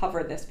to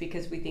cover this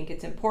because we think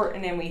it's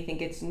important and we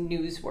think it's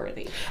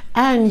newsworthy.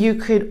 And you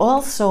could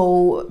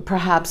also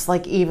perhaps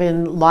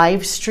even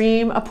live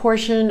stream a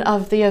portion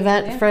of the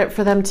event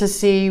for them to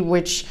see,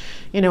 which,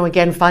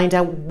 again, find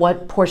out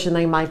what portion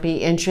they might be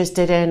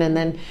interested in, and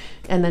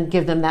then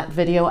give them that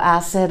video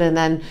asset, and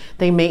then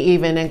they may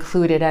even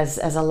include it as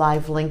a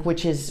live link,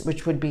 which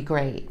would be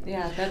great.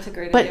 Yeah, that's a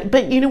great idea.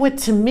 But you know what,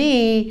 to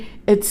me,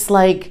 it's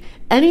like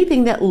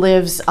anything that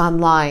lives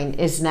online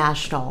is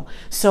national.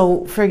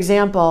 So for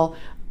example,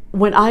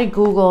 when I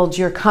Googled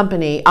your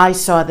company, I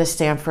saw the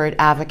Stanford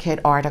Advocate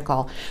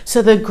article.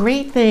 So the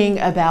great thing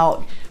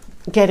about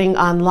getting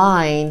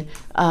online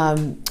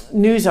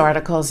news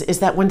articles is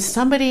that when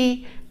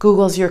somebody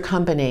Googles your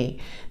company,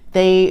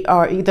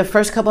 the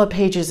first couple of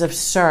pages of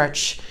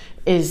search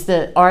is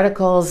the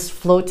articles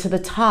float to the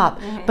top.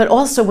 But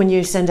also when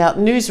you send out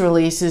news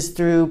releases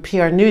through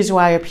PR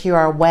Newswire,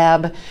 PR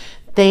Web,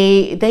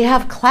 they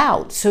have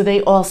clout, so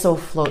they also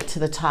float to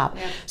the top.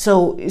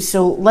 So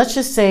let's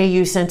just say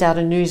you sent out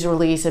a news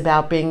release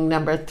about being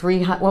number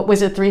 300. What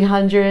was it?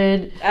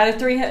 300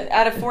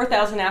 out of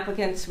 4,000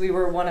 applicants, we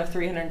were one of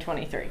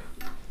 323.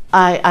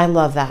 I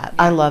love that.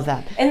 I love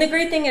that. And the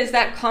great thing is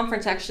that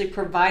conference actually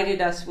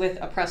provided us with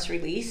a press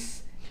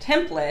release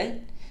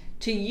template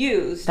to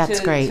use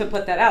to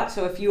put that out.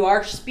 So if you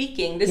are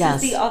speaking, this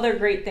is the other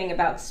great thing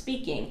about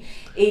speaking.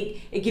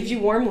 It gives you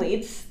warm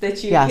leads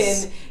that you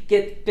can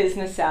get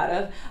business out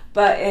of,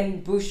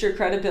 and boost your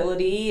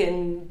credibility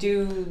and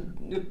do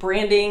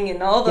branding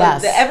and all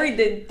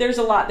there's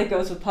a lot that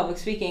goes with public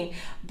speaking.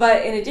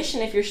 But in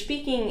addition, if you're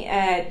speaking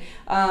at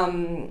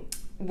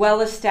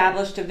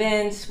well-established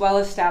events,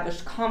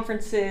 well-established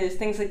conferences,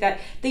 things like that,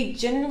 they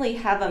generally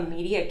have a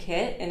media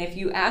kit, and if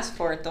you ask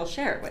for it, they'll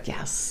share it with you.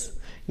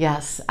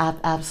 Yes,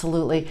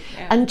 absolutely.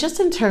 And just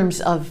in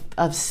terms of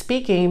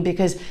speaking,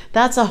 because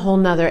that's a whole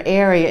nother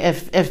area,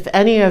 if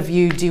any of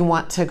you do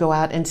want to go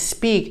out and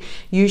speak,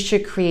 you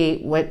should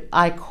create what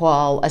I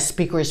call a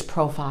speaker's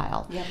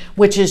profile,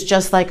 which is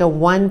just like a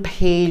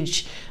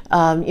one-page,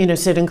 so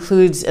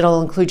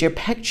it'll include your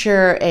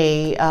picture,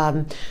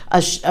 an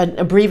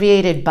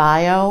abbreviated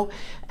bio,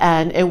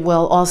 and it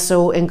will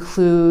also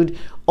include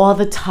all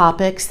the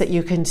topics that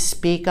you can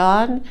speak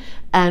on,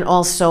 and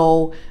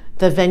also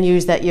the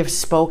venues that you've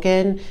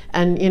spoken,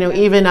 and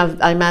even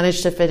I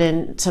managed to fit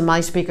into my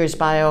speaker's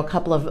bio a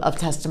couple of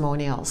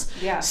testimonials.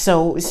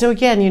 So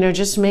again,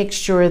 just make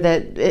sure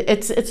that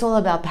it's all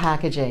about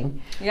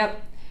packaging.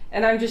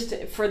 And I'm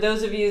just, for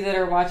those of you that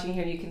are watching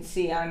here, you can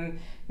see I'm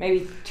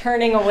maybe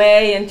turning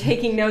away and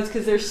taking notes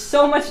because there's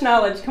so much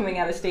knowledge coming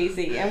out of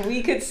Stacy, and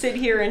we could sit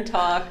here and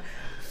talk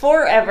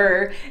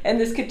forever, and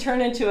this could turn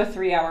into a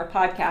 3-hour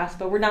podcast,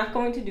 but we're not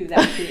going to do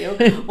that to you.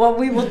 What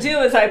we will do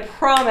is, I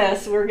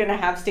promise, we're going to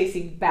have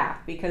Stacy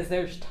back because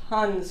there's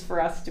tons for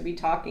us to be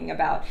talking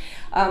about.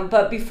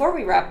 But before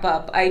we wrap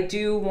up, I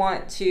do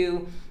want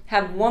to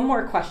have one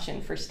more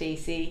question for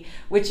Stacy,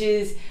 which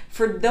is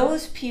for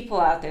those people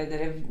out there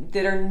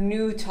that are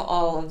new to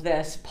all of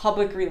this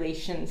public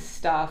relations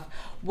stuff.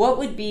 What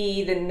would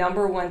be the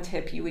number one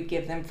tip you would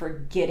give them for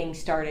getting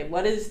started?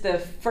 What is the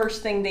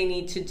first thing they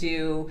need to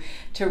do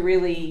to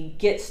really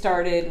get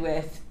started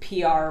with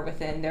PR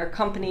within their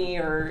company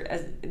or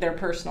their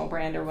personal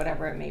brand or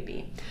whatever it may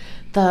be?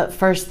 The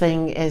first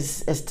thing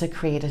is to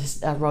create a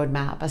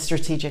roadmap, a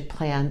strategic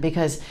plan,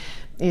 because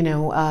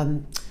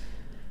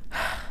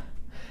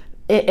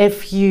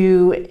if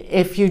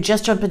you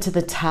just jump into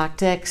the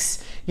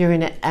tactics, you're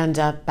going to end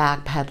up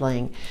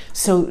backpedaling.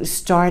 So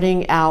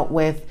starting out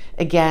with,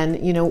 again,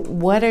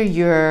 what are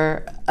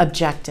your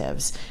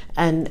objectives?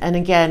 And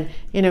again,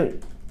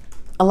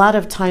 a lot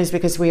of times,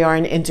 because we are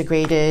an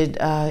integrated,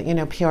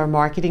 PR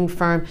marketing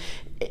firm,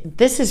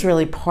 this is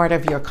really part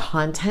of your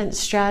content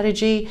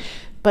strategy.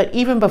 But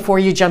even before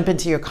you jump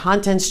into your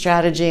content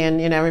strategy,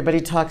 and everybody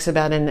talks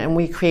about, and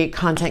we create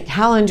content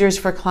calendars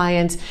for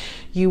clients,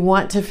 you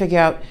want to figure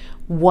out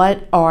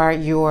what are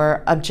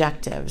your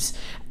objectives.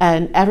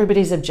 And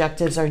everybody's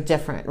objectives are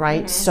different,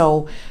 right?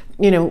 So,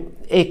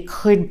 it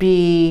could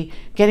be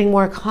getting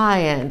more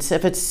clients,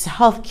 if it's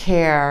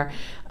healthcare,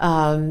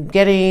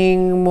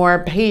 getting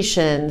more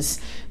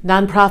patients.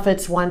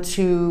 Nonprofits want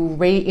to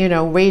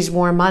raise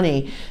more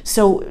money.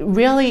 So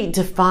really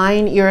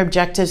define your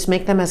objectives,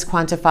 make them as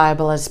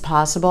quantifiable as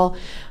possible.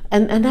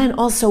 And then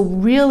also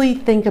really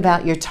think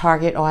about your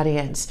target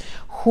audience.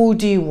 Who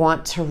do you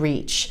want to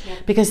reach?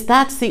 Because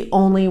that's the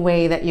only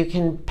way that you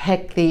can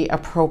pick the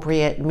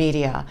appropriate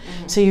media.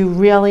 So you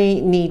really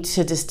need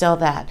to distill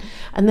that.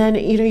 And then,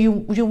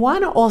 you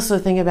want to also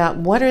think about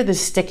what are the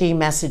sticky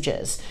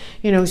messages.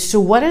 So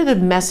what are the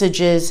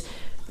messages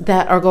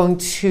that are going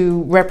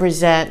to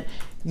represent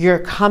your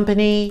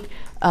company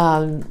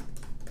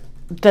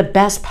the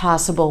best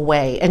possible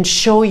way and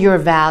show your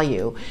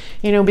value?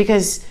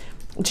 Because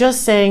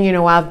just saying,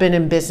 I've been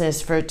in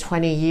business for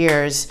 20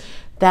 years,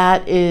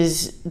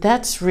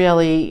 that's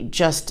really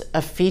just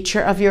a feature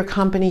of your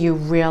company. You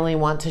really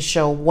want to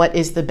show what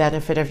is the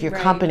benefit of your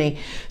company.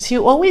 So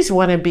you always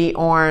want to be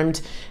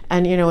armed.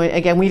 And,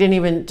 again, we didn't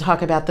even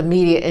talk about the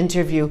media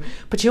interview,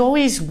 but you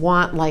always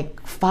want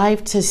like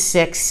 5 to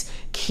 6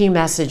 key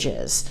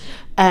messages.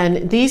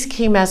 And these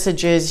key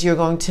messages you're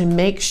going to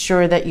make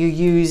sure that you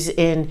use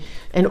in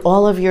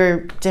all of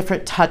your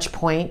different touch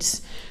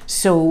points.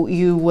 So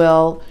you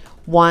will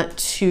want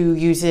to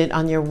use it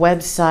on your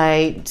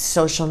website,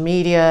 social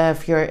media,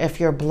 if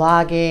you're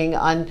blogging,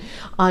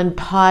 on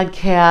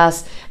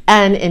podcasts,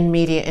 and in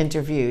media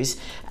interviews.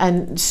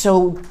 And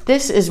so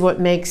this is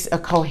what makes a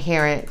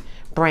coherent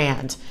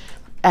brand.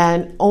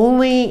 And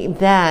only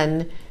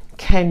then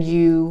can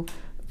you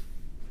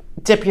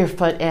dip your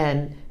foot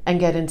in and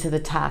get into the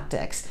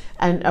tactics.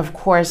 And of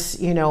course,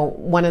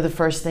 one of the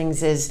first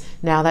things is,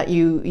 now that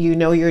you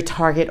know your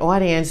target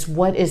audience,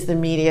 what is the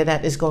media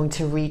that is going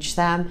to reach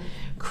them?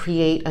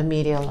 Create a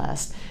media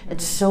list.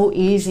 It's so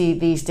easy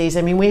these days.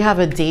 I mean, we have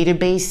a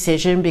database,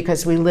 Cision,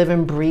 because we live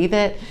and breathe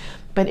it.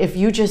 But if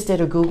you just did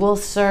a Google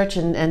search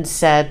and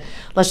said,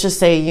 let's just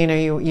say,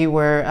 you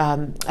were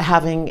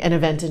having an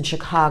event in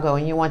Chicago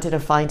and you wanted to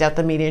find out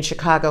the media in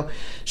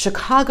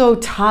Chicago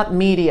top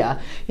media,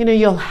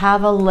 you'll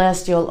have a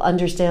list, you'll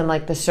understand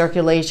like the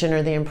circulation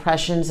or the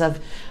impressions of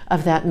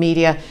that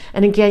media.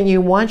 And again,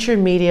 you want your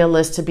media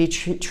list to be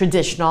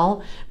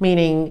traditional,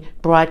 meaning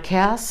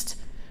broadcast,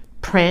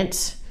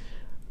 print,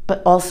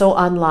 but also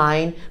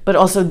online. But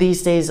also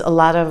these days, a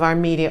lot of our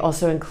media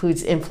also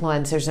includes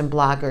influencers and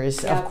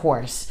bloggers, of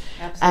course.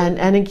 Absolutely.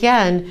 And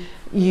again,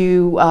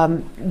 you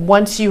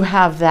once you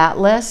have that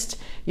list,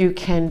 you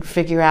can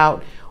figure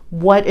out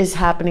what is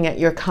happening at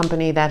your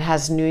company that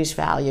has news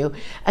value.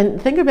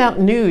 And think about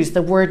news.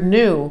 The word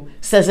new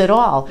says it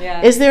all.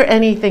 Yeah. Is there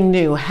anything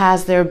new?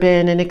 Has there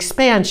been an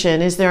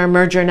expansion? Is there a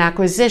merger and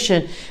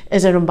acquisition?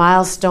 Is it a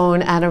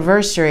milestone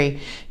anniversary?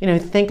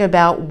 Think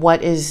about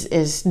what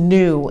is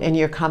new in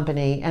your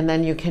company, and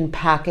then you can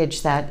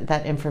package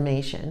that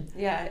information.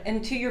 Yeah,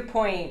 and to your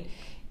point,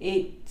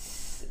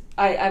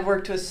 I've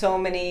worked with so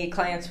many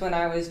clients when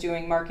I was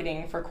doing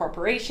marketing for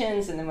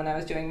corporations, and then when I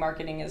was doing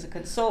marketing as a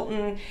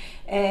consultant,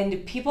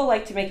 and people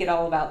like to make it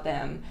all about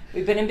them.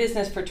 We've been in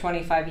business for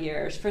 25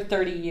 years, for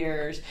 30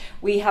 years.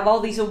 We have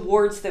all these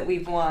awards that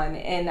we've won,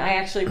 and I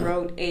actually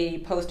wrote a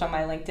post on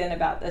my LinkedIn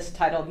about this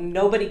titled,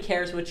 "Nobody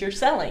Cares What You're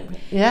Selling."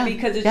 Yeah,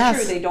 because it's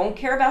true. They don't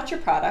care about your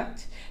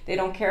product. They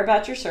don't care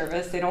about your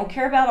service. They don't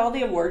care about all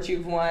the awards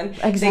you've won.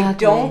 Exactly. They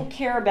don't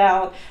care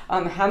about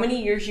how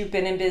many years you've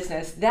been in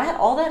business.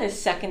 All that is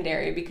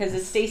secondary, because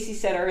as Stacy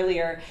said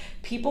earlier,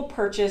 people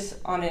purchase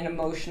on an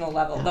emotional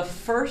level. Yeah. The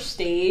first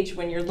stage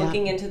when you're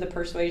looking into the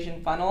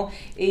persuasion funnel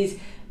is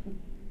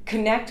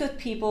connect with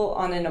people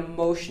on an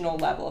emotional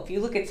level. If you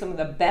look at some of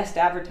the best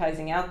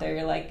advertising out there,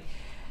 you're like,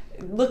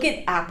 look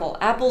at Apple.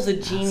 Apple's a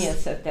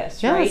genius at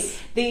this, right?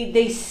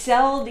 They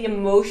sell the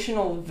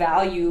emotional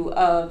value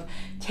of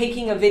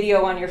taking a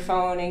video on your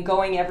phone and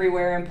going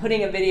everywhere and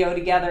putting a video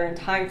together in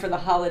time for the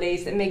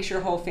holidays that makes your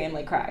whole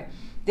family cry.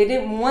 They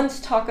didn't once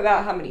talk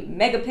about how many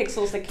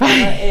megapixels the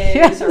camera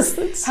is, or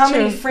how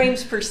many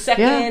frames per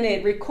second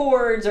it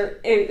records, or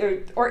any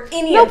of that.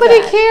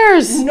 Nobody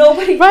cares.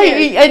 Nobody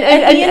cares.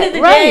 At the end of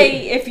the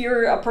day, if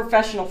you're a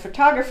professional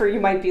photographer, you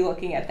might be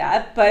looking at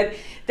that, but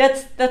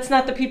that's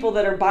not the people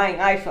that are buying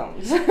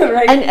iPhones,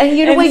 right? And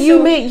you know what,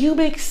 you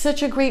make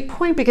such a great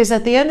point, because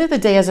at the end of the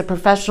day, as a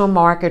professional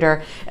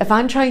marketer, if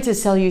I'm trying to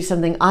sell you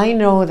something, I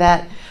know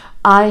that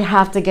I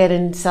have to get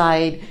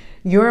inside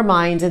your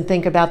mind and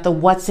think about the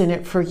what's in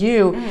it for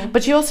you.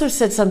 But you also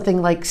said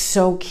something like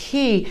so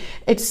key.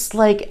 It's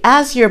like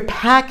as you're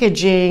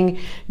packaging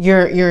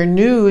your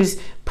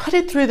news, put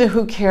it through the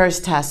who cares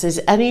test.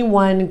 Is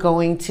anyone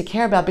going to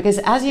care about? Because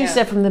as you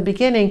said from the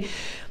beginning,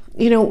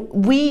 you know,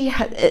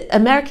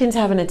 Americans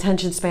have an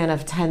attention span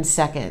of 10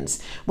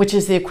 seconds, which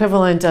is the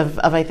equivalent of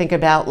I think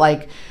about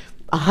like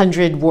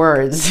 100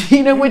 words,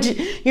 you know, which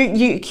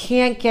you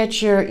can't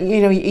get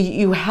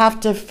you have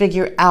to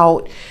figure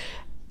out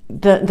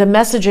the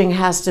messaging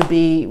has to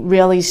be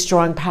really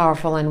strong,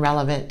 powerful, and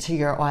relevant to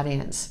your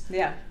audience.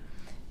 Yeah.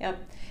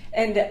 Yep.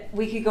 And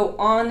we could go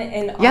on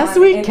and on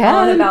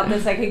on about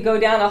this. I could go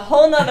down a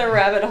whole nother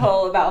rabbit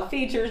hole about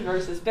features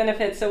versus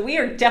benefits. So we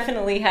are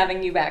definitely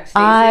having you back,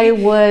 Stacey. I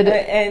would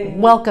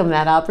welcome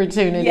that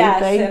opportunity. Yes,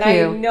 Thank and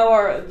you. I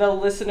know the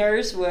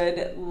listeners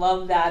would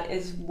love that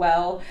as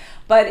well.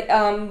 But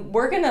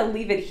we're going to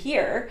leave it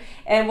here.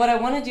 And what I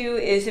want to do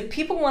is if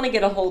people want to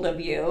get a hold of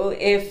you,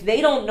 if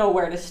they don't know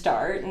where to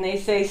start and they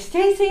say,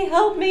 Stacey,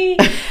 help me,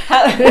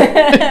 how do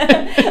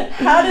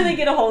they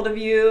get a hold of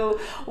you?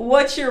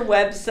 What's your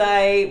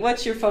website?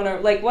 What's your phone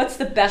number? Like, what's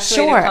the best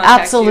way to contact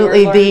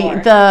absolutely. you or learn more?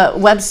 The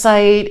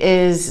website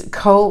is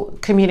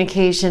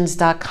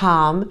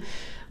cocommunications.com.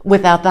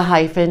 without the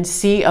hyphen,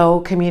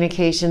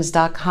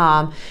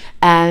 cocommunications.com,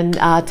 and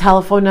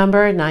telephone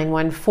number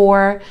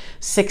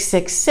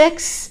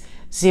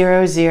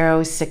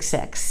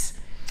 914-666-0066.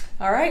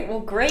 All right, well,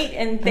 great,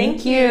 and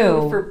thank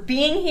you for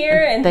being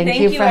here, and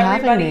thank you for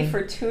everybody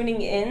for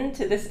tuning in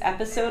to this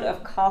episode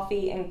of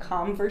Coffee and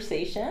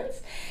Conversations.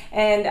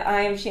 And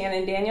I am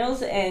Shannon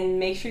Daniels, and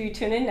make sure you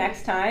tune in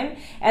next time.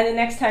 And the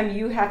next time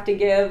you have to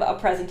give a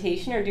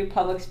presentation or do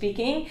public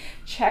speaking,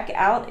 check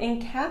out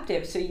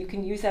InCaptive so you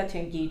can use that to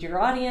engage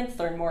your audience,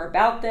 learn more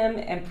about them,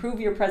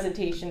 improve your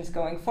presentations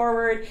going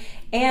forward,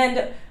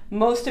 and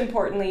most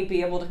importantly,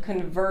 be able to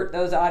convert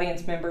those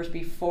audience members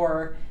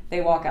before they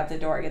walk out the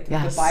door, get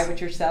them to buy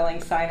what you're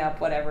selling, sign up,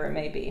 whatever it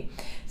may be.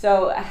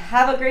 So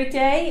have a great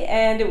day,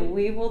 and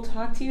we will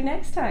talk to you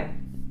next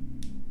time.